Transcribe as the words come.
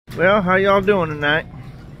Well, how y'all doing tonight?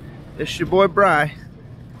 It's your boy Bry.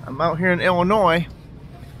 I'm out here in Illinois,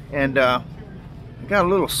 and I got a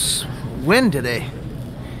little wind today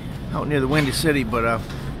out near the Windy City, but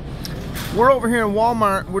we're over here in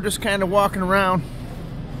Walmart. We're just kind of walking around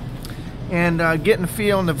and getting the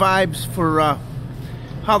feel and the vibes for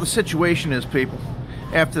how the situation is, people,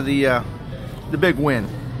 after the big win.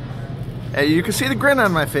 You can see the grin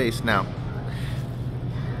on my face now.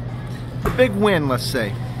 The big win, let's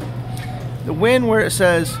say. The win where it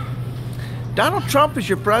says, Donald Trump is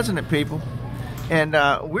your president, people. And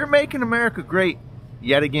we're making America great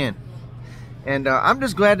yet again. And I'm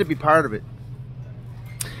just glad to be part of it.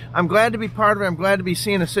 I'm glad to be part of it. I'm glad to be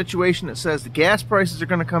seeing a situation that says the gas prices are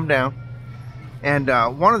going to come down. And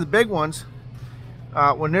one of the big ones,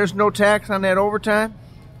 when there's no tax on that overtime,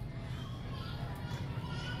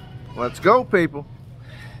 let's go, people.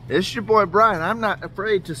 This is your boy Brian. I'm not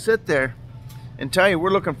afraid to sit there and tell you we're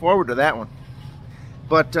looking forward to that one.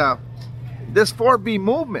 But this 4B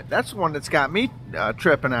movement, that's the one that's got me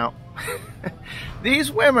tripping out.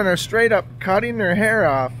 These women are straight up cutting their hair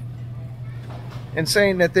off and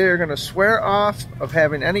saying that they're going to swear off of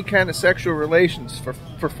having any kind of sexual relations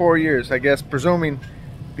for 4 years. I guess presuming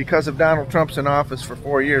because of Donald Trump's in office for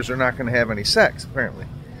 4 years, they're not going to have any sex, apparently.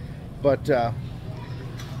 But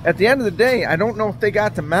at the end of the day, I don't know if they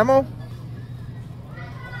got the memo.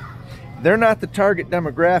 They're not the target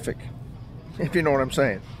demographic, if you know what I'm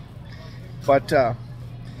saying. But,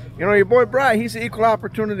 you know, your boy Bry, he's an equal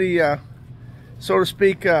opportunity, so to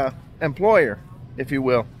speak, employer, if you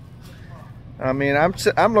will. I mean,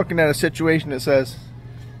 I'm looking at a situation that says,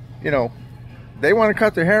 you know, they want to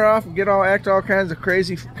cut their hair off and act all kinds of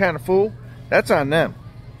crazy kind of fool. That's on them.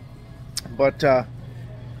 But,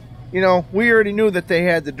 you know, we already knew that they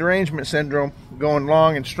had the derangement syndrome going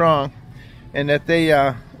long and strong, and that they,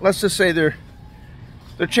 let's just say they're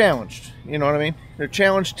challenged. You know what I mean? They're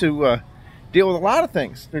challenged to deal with a lot of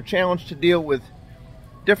things. They're challenged to deal with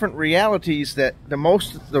different realities that the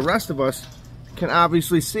rest of us can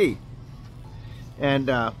obviously see. And,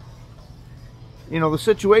 you know, the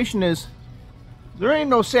situation is, there ain't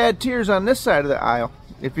no sad tears on this side of the aisle,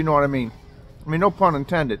 if you know what I mean. I mean, no pun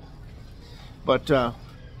intended. But,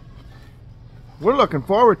 we're looking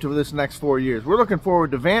forward to this next 4 years. We're looking forward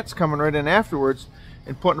to Vance coming right in afterwards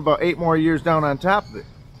and putting about 8 more years down on top of it.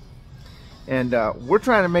 And we're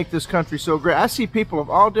trying to make this country so great. I see people of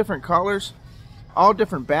all different colors, all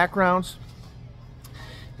different backgrounds.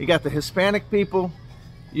 You got the Hispanic people.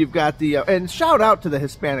 You've got the and shout out to the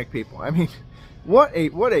Hispanic people. I mean, what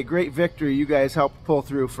a great victory you guys helped pull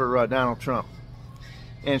through for Donald Trump.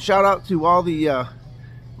 And shout out to all the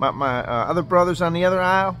my other brothers on the other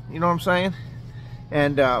aisle. You know what I'm saying?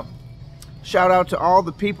 And shout out to all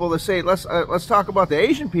the people that say, let's talk about the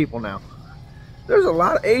Asian people now. There's a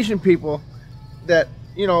lot of Asian people that,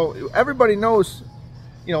 you know, everybody knows,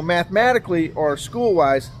 you know, mathematically or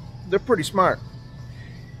school-wise, they're pretty smart.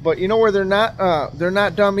 But you know where they're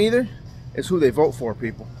not dumb either? Is who they vote for,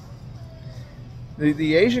 people.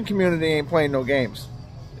 The Asian community ain't playing no games.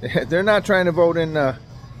 They're not trying to vote in the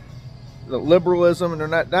liberalism, and they're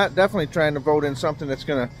not definitely trying to vote in something that's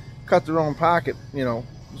going to cut their own pocket, you know,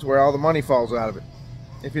 is where all the money falls out of it,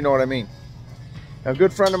 if you know what I mean. A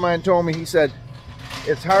good friend of mine told me, he said,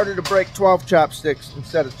 it's harder to break 12 chopsticks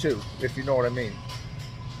instead of 2, if you know what I mean.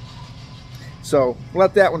 So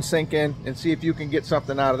let that one sink in and see if you can get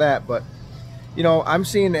something out of that. But, you know, I'm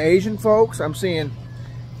seeing the Asian folks, I'm seeing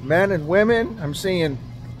men and women, I'm seeing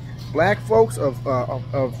black folks of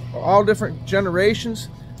all different generations,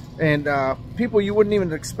 and people you wouldn't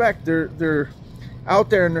even expect. They're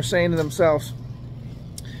out there and they're saying to themselves,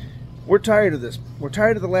 we're tired of this. We're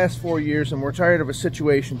tired of the last 4 years, and we're tired of a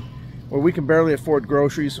situation where we can barely afford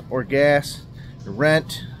groceries or gas, or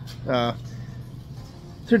rent.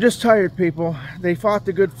 They're just tired, people. They fought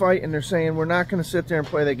the good fight, and they're saying we're not going to sit there and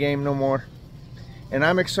play the game no more. And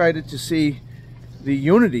I'm excited to see the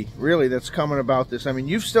unity, really, that's coming about this. I mean,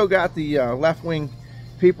 you've still got the left-wing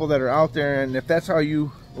people that are out there, and if that's how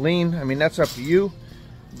you lean, I mean, that's up to you.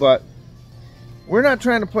 But we're not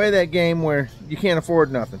trying to play that game where you can't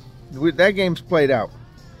afford nothing. That game's played out.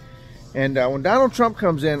 And when Donald Trump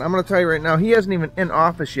comes in, I'm going to tell you right now, he isn't even in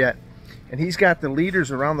office yet. And he's got the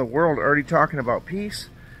leaders around the world already talking about peace.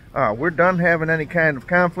 We're done having any kind of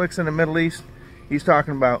conflicts in the Middle East. He's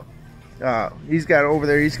talking about, he's got over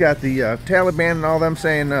there, he's got the Taliban and all them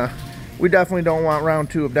saying, we definitely don't want round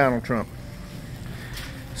 2 of Donald Trump.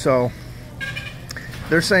 So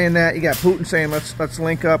they're saying that. You got Putin saying, let's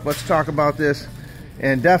link up, let's talk about this.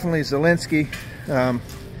 And definitely Zelensky,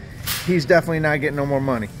 he's definitely not getting no more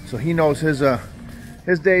money. So he knows his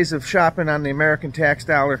his days of shopping on the American tax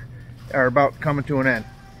dollar are about coming to an end.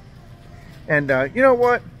 And you know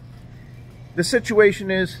what? The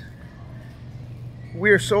situation is,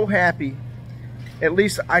 we are so happy. At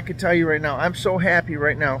least I could tell you right now, I'm so happy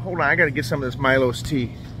right now. Hold on, I got to get some of this Milo's tea.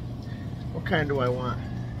 What kind do I want?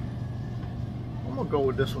 I'm going to go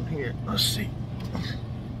with this one here. Let's see.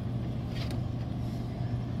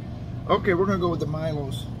 Okay, we're going to go with the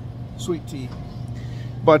Milo's sweet tea.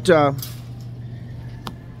 But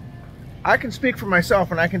I can speak for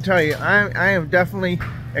myself, and I can tell you, I am definitely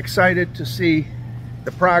excited to see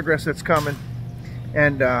the progress that's coming.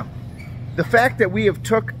 And the fact that we have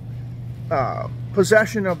took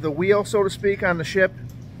possession of the wheel, so to speak, on the ship,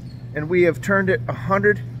 and we have turned it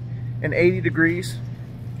 180 degrees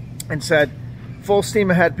and said, full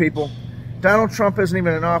steam ahead, people. Donald Trump isn't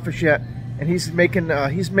even in office yet, and he's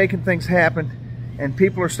making things happen, and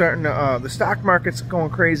people are starting to, the stock market's going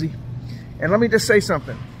crazy. And let me just say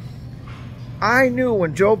something. I knew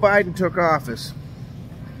when Joe Biden took office,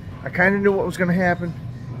 I kind of knew what was going to happen,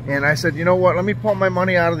 and I said, you know what, let me pull my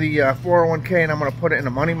money out of the 401k, and I'm going to put it in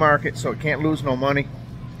a money market so it can't lose no money.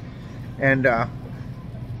 And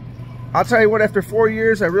I'll tell you what, after 4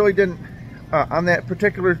 years, I really didn't, on that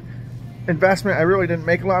particular investment, I really didn't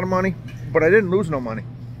make a lot of money, but I didn't lose no money,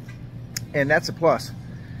 and that's a plus.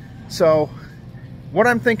 So what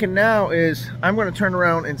I'm thinking now is I'm going to turn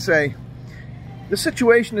around and say, the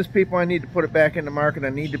situation is, people, I need to put it back in the market. I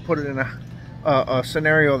need to put it in a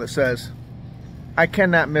scenario that says, I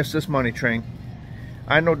cannot miss this money train.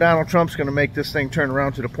 I know Donald Trump's going to make this thing turn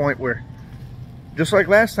around to the point where, just like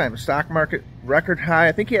last time, the stock market record high.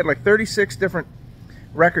 I think he had like 36 different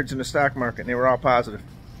records in the stock market, and they were all positive.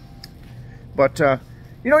 But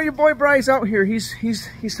you know, your boy Bryce out here,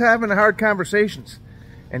 he's having hard conversations,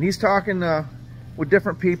 and he's talking with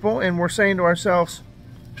different people, and we're saying to ourselves,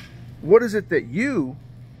 what is it that you,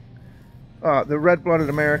 the red-blooded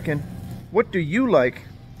American, what do you like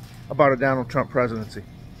about a Donald Trump presidency?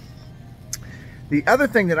 The other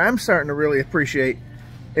thing that I'm starting to really appreciate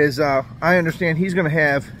is I understand he's going to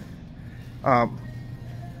have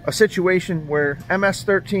a situation where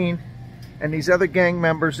MS-13 and these other gang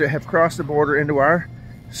members that have crossed the border into our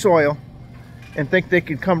soil and think they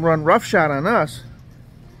can come run roughshod on us,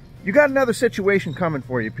 you got another situation coming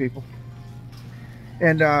for you, people.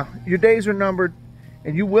 And your days are numbered,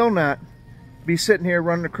 and you will not be sitting here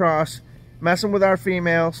running across, messing with our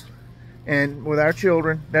females and with our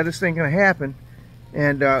children. That is going to happen,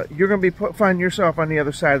 and you're going to be finding yourself on the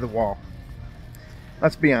other side of the wall.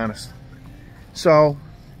 Let's be honest. So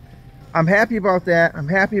I'm happy about that. I'm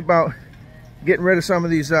happy about getting rid of some of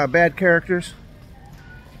these bad characters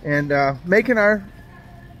and making our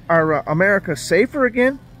America safer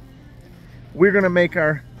again. We're going to make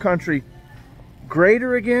our country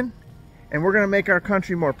greater again, and we're going to make our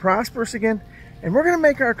country more prosperous again, and we're going to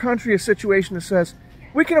make our country a situation that says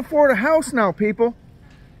we can afford a house now, people.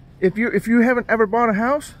 If you haven't ever bought a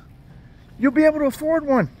house, you'll be able to afford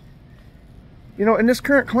one. You know, in this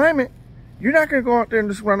current climate, you're not going to go out there and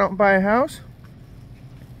just run out and buy a house.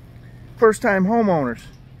 First-time homeowners,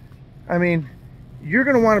 I mean, you're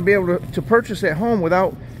going to want to be able to purchase that home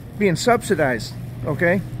without being subsidized,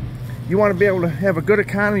 okay? You want to be able to have a good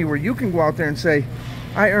economy where you can go out there and say,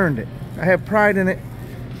 I earned it. I have pride in it.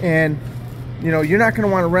 And, you know, you're not going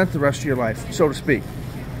to want to rent the rest of your life, so to speak.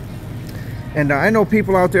 And I know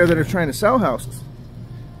people out there that are trying to sell houses.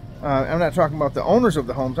 I'm not talking about the owners of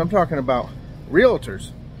the homes. I'm talking about realtors.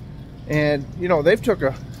 And, you know, they've took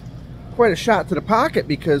quite a shot to the pocket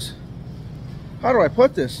because, how do I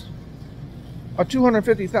put this? A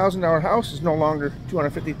 $250,000 house is no longer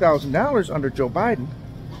 $250,000 under Joe Biden.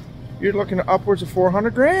 You're looking at upwards of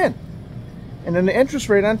 400 grand, and then the interest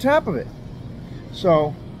rate on top of it.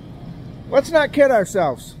 So let's not kid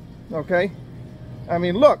ourselves, okay? I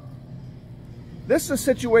mean, look, this is a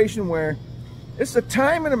situation where it's a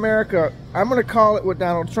time in America. I'm going to call it what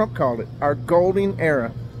Donald Trump called it, our golden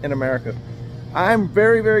era in America. I'm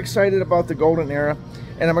very, very excited about the golden era,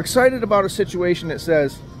 and I'm excited about a situation that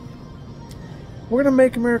says we're going to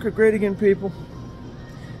make America great again, people.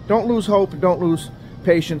 Don't lose hope and don't lose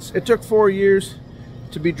patience. It took 4 years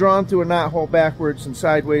to be drawn through a knothole backwards and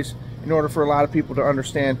sideways in order for a lot of people to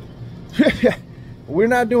understand. We're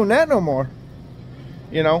not doing that no more.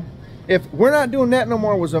 You know, if we're not doing that no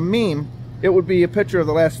more was a meme, it would be a picture of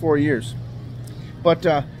the last 4 years. But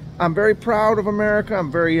I'm very proud of America.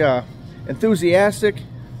 I'm very enthusiastic.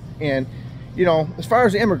 And, you know, as far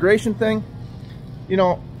as the immigration thing, you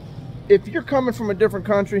know, if you're coming from a different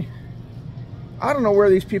country, I don't know where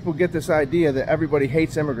these people get this idea that everybody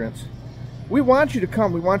hates immigrants. We want you to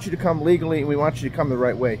come. We want you to come legally, and we want you to come the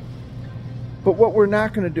right way. But what we're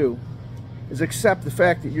not going to do is accept the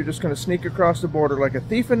fact that you're just going to sneak across the border like a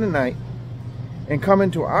thief in the night and come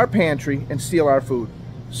into our pantry and steal our food,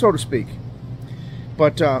 so to speak.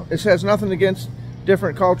 But this has nothing against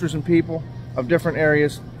different cultures and people of different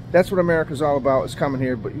areas. That's what America's all about, is coming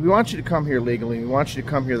here. But we want you to come here legally. We want you to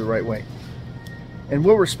come here the right way. And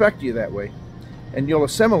we'll respect you that way. And you'll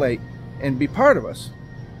assimilate and be part of us.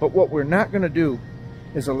 But what we're not going to do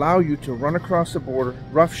is allow you to run across the border,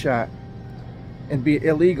 roughshod, and be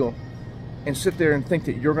illegal, and sit there and think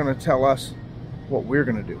that you're going to tell us what we're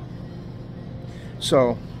going to do.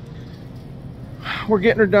 So, we're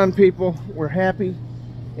getting her done, people. We're happy,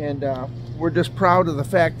 and we're just proud of the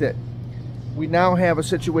fact that we now have a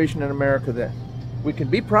situation in America that we can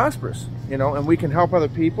be prosperous, you know, and we can help other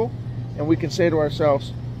people, and we can say to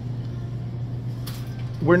ourselves,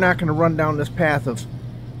 we're not going to run down this path of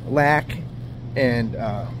lack and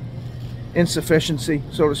insufficiency,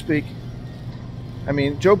 so to speak. I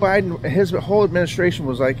mean, Joe Biden, his whole administration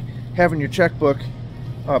was like having your checkbook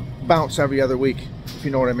bounce every other week, if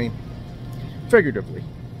you know what I mean, figuratively.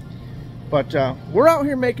 But we're out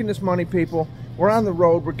here making this money, people. We're on the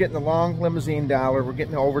road. We're getting the long limousine dollar. We're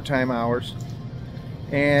getting the overtime hours.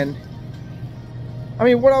 And, I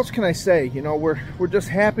mean, what else can I say? You know, we're just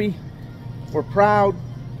happy. We're proud.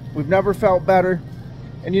 We've never felt better.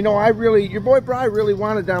 And, you know, your boy Bri really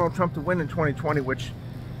wanted Donald Trump to win in 2020, which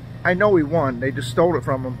I know he won. They just stole it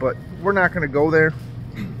from him, but we're not going to go there.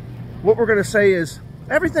 What we're going to say is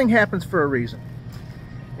everything happens for a reason.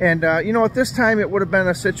 And, you know, at this time, it would have been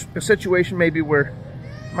a situation maybe where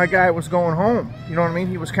my guy was going home. You know what I mean?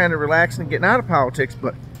 He was kind of relaxing and getting out of politics.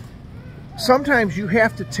 But sometimes you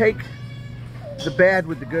have to take the bad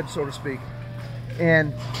with the good, so to speak.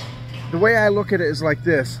 And the way I look at it is like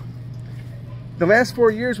this. The last 4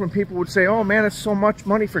 years, when people would say, oh man, it's so much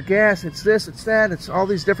money for gas, it's this, it's that, it's all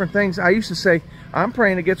these different things, I used to say, I'm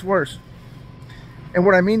praying it gets worse. And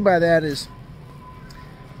what I mean by that is,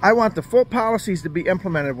 I want the full policies to be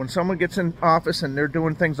implemented when someone gets in office and they're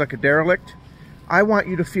doing things like a derelict. I want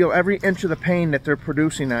you to feel every inch of the pain that they're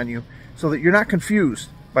producing on you so that you're not confused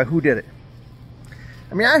by who did it.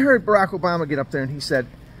 I mean, I heard Barack Obama get up there and he said,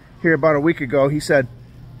 here about a week ago, he said,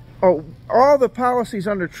 oh, all the policies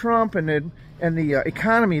under Trump and the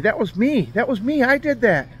economy, that was me. That was me. I did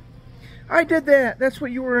that. I did that. That's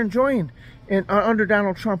what you were enjoying under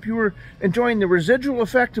Donald Trump. You were enjoying the residual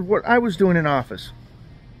effect of what I was doing in office.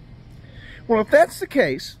 Well, if that's the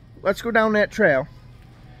case, let's go down that trail.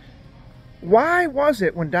 Why was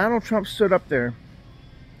it when Donald Trump stood up there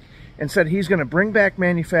and said he's going to bring back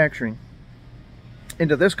manufacturing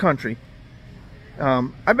into this country?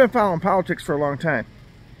 I've been following politics for a long time.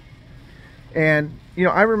 And, you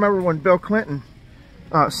know, I remember when Bill Clinton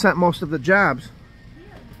sent most of the jobs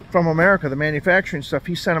from America, the manufacturing stuff,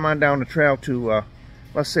 he sent them on down the trail to,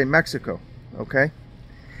 let's say, Mexico, okay?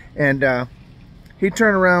 And he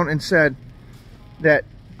turned around and said that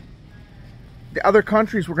the other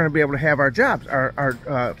countries were going to be able to have our jobs,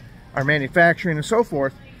 our manufacturing and so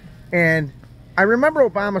forth. And I remember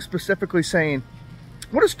Obama specifically saying,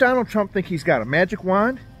 what does Donald Trump think he's got, a magic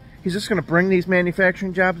wand? He's just going to bring these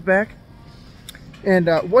manufacturing jobs back? And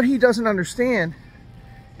what he doesn't understand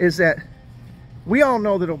is that we all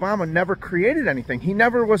know that Obama never created anything. He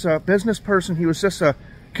never was a business person. He was just a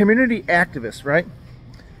community activist, right?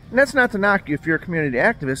 And that's not to knock you if you're a community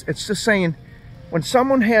activist. It's just saying when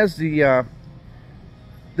someone has the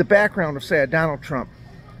background of, say, a Donald Trump.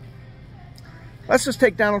 Let's just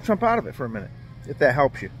take Donald Trump out of it for a minute, if that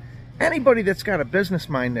helps you. Anybody that's got a business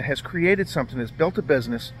mind that has created something, has built a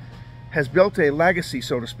business, has built a legacy,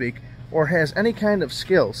 so to speak, or has any kind of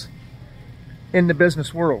skills in the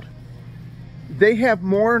business world, they have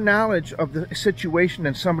more knowledge of the situation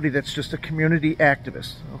than somebody that's just a community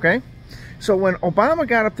activist, okay? So when Obama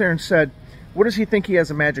got up there and said, what does he think he has,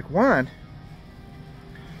 a magic wand?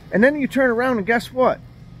 And then you turn around and guess what?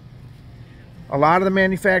 A lot of the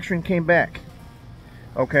manufacturing came back,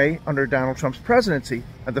 okay, under Donald Trump's presidency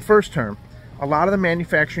of the first term. A lot of the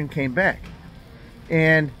manufacturing came back.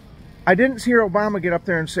 And I didn't hear Obama get up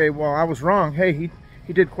there and say, well, I was wrong. Hey,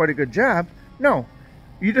 he did quite a good job. No,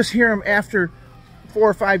 you just hear him after 4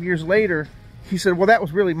 or 5 years later, he said, well, that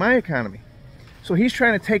was really my economy. So he's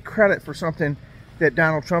trying to take credit for something that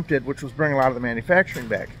Donald Trump did, which was bring a lot of the manufacturing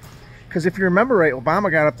back. Because if you remember right, Obama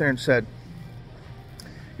got up there and said,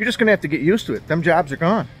 you're just going to have to get used to it. Them jobs are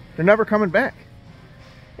gone. They're never coming back.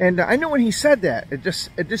 And I knew when he said that, it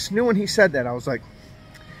just knew when he said that, I was like,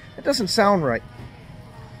 it doesn't sound right.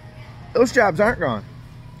 Those jobs aren't gone.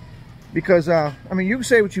 Because, I mean, you can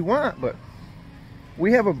say what you want, but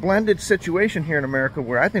we have a blended situation here in America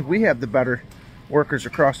where I think we have the better workers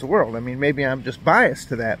across the world. I mean, maybe I'm just biased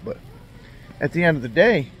to that, but at the end of the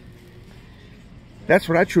day, that's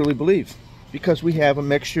what I truly believe, because we have a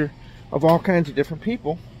mixture of all kinds of different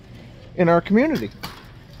people in our community.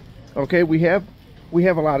 Okay, we have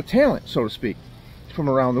a lot of talent, so to speak, from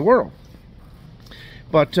around the world.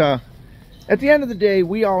 But at the end of the day,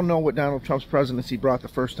 we all know what Donald Trump's presidency brought the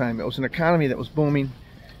first time. It was an economy that was booming.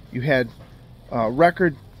 You had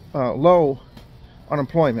record low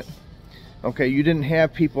unemployment. Okay, you didn't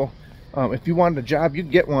have people, if you wanted a job,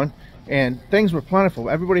 you'd get one, and things were plentiful.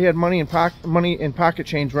 Everybody had money in pocket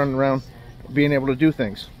change running around, being able to do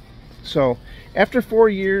things. So after 4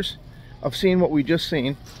 years of seeing what we just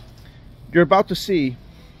seen, you're about to see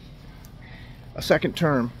a second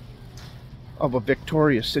term of a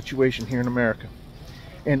victorious situation here in America.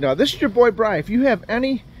 And this is your boy Bry. If you have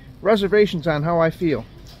any reservations on how I feel,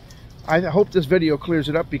 I hope this video clears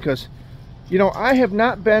it up, because you know, I have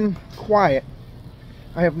not been quiet,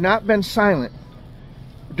 I have not been silent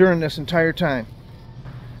during this entire time.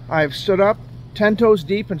 I've stood up 10 toes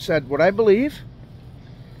deep and said what I believe,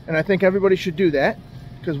 and I think everybody should do that,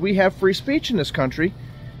 because we have free speech in this country.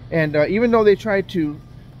 And even though they try to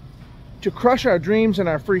crush our dreams and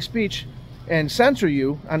our free speech and censor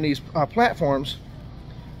you on these platforms,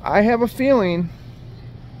 I have a feeling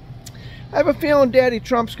Daddy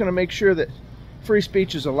Trump's going to make sure that free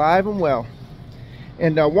speech is alive and well.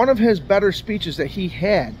 And one of his better speeches that he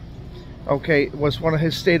had, okay, was one of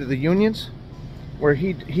his State of the Unions, where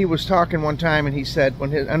he was talking one time, and he said,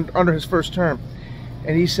 under his first term,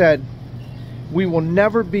 and he said, we will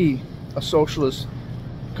never be a socialist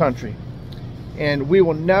country, and we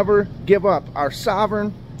will never give up our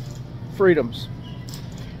sovereign freedoms.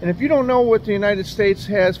 And if you don't know what the United States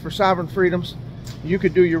has for sovereign freedoms, you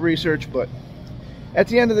could do your research, but at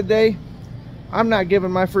the end of the day, I'm not giving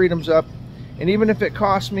my freedoms up. And even if it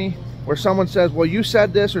costs me, where someone says, well, you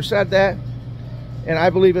said this or said that, and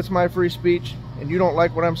I believe it's my free speech, and you don't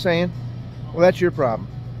like what I'm saying, well, that's your problem.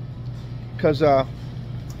 Because I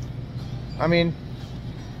mean,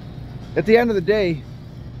 at the end of the day,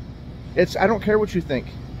 I don't care what you think.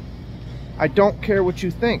 I don't care what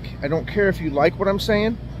you think. I don't care if you like what I'm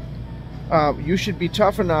saying. You should be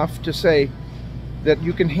tough enough to say that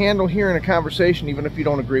you can handle hearing a conversation even if you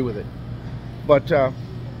don't agree with it. But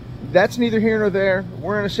that's neither here nor there.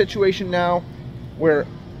 We're in a situation now where,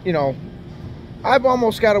 you know, I've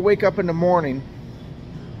almost got to wake up in the morning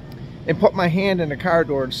and put my hand in the car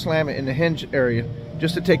door and slam it in the hinge area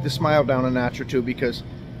just to take the smile down a notch or two, because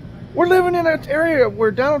we're living in an area where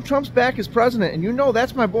Donald Trump's back as president, and you know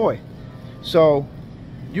that's my boy. So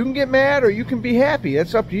you can get mad or you can be happy.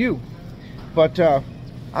 That's up to you. But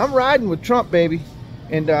I'm riding with Trump, baby.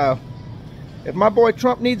 And if my boy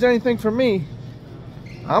Trump needs anything from me,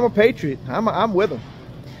 I'm a patriot. I'm with him.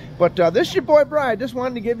 But this is your boy Bry. Just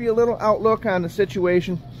wanted to give you a little outlook on the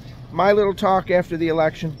situation, my little talk after the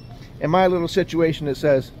election, and my little situation that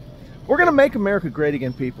says, we're going to make America great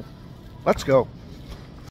again, people. Let's go.